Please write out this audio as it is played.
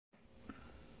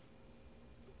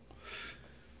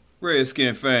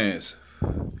Redskin fans,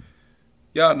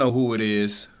 y'all know who it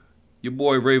is. Your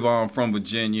boy Rayvon from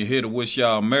Virginia, here to wish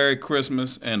y'all Merry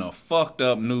Christmas and a fucked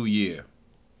up New Year.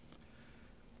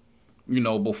 You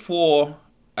know, before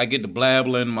I get to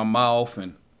blabbling in my mouth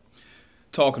and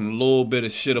talking a little bit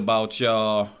of shit about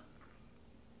y'all,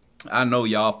 I know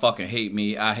y'all fucking hate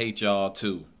me. I hate y'all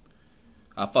too.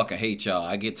 I fucking hate y'all.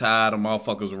 I get tired of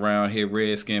motherfuckers around here,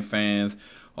 Redskin fans,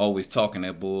 always talking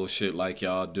that bullshit like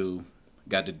y'all do.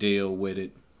 Got to deal with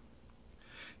it.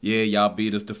 Yeah, y'all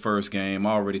beat us the first game. I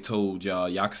already told y'all.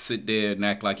 Y'all can sit there and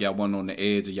act like y'all wasn't on the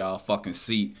edge of y'all fucking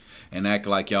seat and act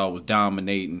like y'all was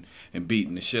dominating and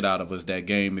beating the shit out of us that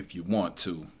game if you want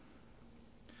to.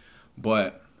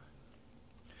 But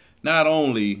not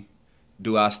only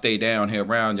do I stay down here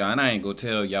around y'all, and I ain't gonna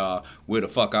tell y'all where the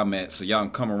fuck I'm at, so y'all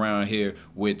can come around here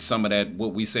with some of that,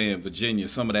 what we say in Virginia,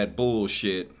 some of that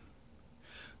bullshit.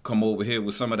 Come over here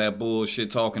with some of that bullshit,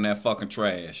 talking that fucking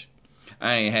trash.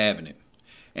 I ain't having it.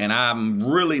 And I'm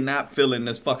really not feeling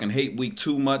this fucking hate week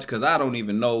too much, because I don't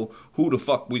even know who the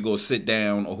fuck we gonna sit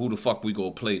down or who the fuck we gonna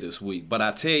play this week. But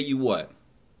I tell you what,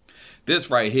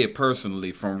 this right here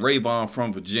personally from Rayvon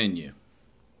from Virginia,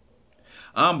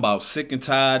 I'm about sick and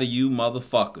tired of you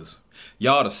motherfuckers.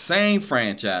 Y'all the same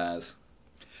franchise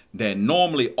that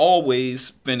normally always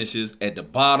finishes at the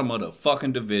bottom of the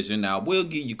fucking division. Now, we'll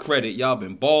give you credit. Y'all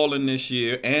been balling this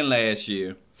year and last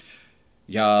year.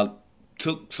 Y'all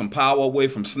took some power away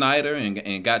from Snyder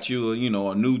and got you,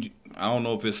 a new, I don't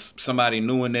know if it's somebody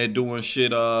new in there doing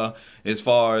shit as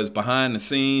far as behind the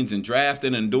scenes and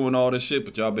drafting and doing all this shit,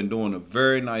 but y'all been doing a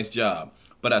very nice job.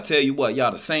 But I tell you what,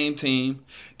 y'all the same team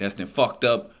that's been fucked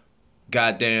up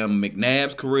goddamn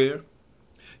McNabb's career.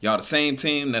 Y'all the same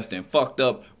team that's been fucked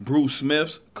up Bruce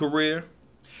Smith's career.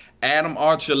 Adam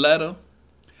Archuleta.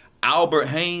 Albert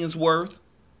Haynesworth.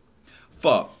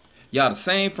 Fuck. Y'all the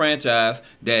same franchise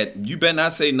that you better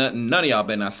not say nothing, none of y'all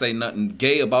better not say nothing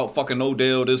gay about fucking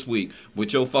Odell this week.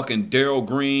 With your fucking Daryl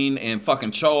Green and fucking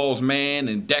Charles Mann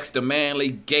and Dexter Manley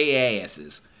gay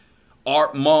asses.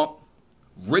 Art Monk.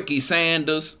 Ricky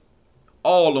Sanders.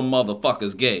 All them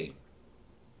motherfuckers gay.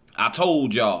 I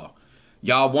told y'all.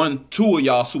 Y'all won 2 of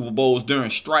y'all Super Bowls during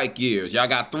strike years. Y'all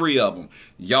got 3 of them.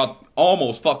 Y'all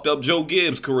almost fucked up Joe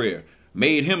Gibbs' career.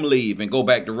 Made him leave and go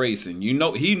back to racing. You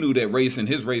know, he knew that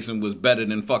his racing was better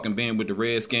than fucking being with the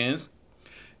Redskins.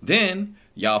 Then,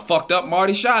 y'all fucked up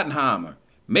Marty Schottenheimer.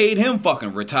 Made him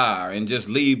fucking retire and just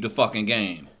leave the fucking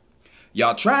game.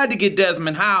 Y'all tried to get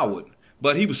Desmond Howard,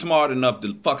 but he was smart enough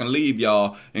to fucking leave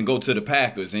y'all and go to the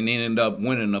Packers and then end up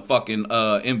winning the fucking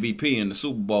MVP in the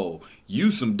Super Bowl. You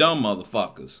some dumb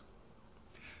motherfuckers.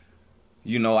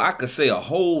 You know, I could say a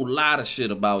whole lot of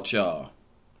shit about y'all.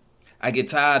 I get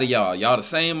tired of y'all. Y'all the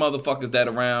same motherfuckers that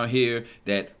around here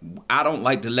that I don't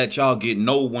like to let y'all get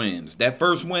no wins. That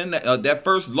first win, that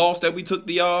first loss that we took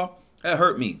to y'all, that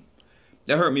hurt me.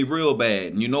 That hurt me real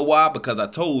bad. And you know why? Because I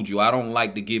told you I don't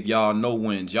like to give y'all no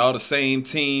wins. Y'all the same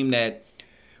team that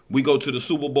we go to the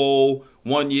Super Bowl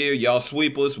one year, y'all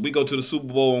sweep us. We go to the Super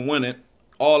Bowl and win it.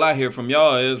 All I hear from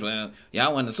y'all is, well,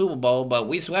 y'all won the Super Bowl, but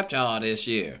we swept y'all this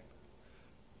year.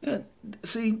 Yeah,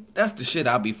 see, that's the shit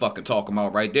I be fucking talking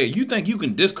about right there. You think you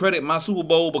can discredit my Super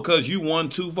Bowl because you won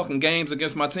 2 fucking games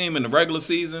against my team in the regular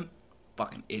season?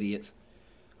 Fucking idiots.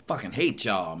 Fucking hate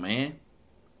y'all, man.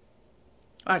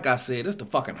 Like I said, it's the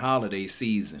fucking holiday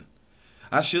season.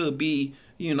 I should be,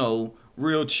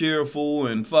 real cheerful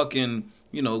and fucking,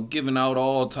 giving out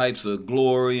all types of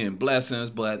glory and blessings,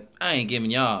 but I ain't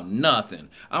giving y'all nothing.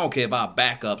 I don't care if our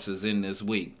backups is in this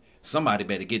week. Somebody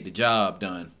better get the job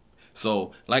done.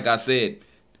 So, like I said,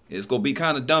 it's going to be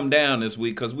kind of dumbed down this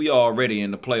week because we already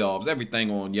in the playoffs. Everything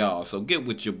on y'all. So get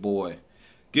with your boy.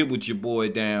 Get with your boy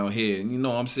down here. And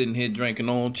I'm sitting here drinking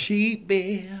on cheap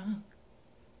beer.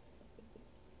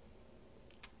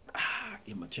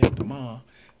 Get my check tomorrow.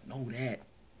 Know that.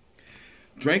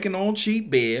 Drinking on cheap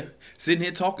beer. Sitting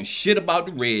here talking shit about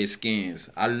the Redskins.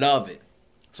 I love it.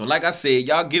 So like I said,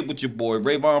 y'all get with your boy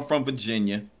Rayvon from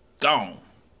Virginia. Gone.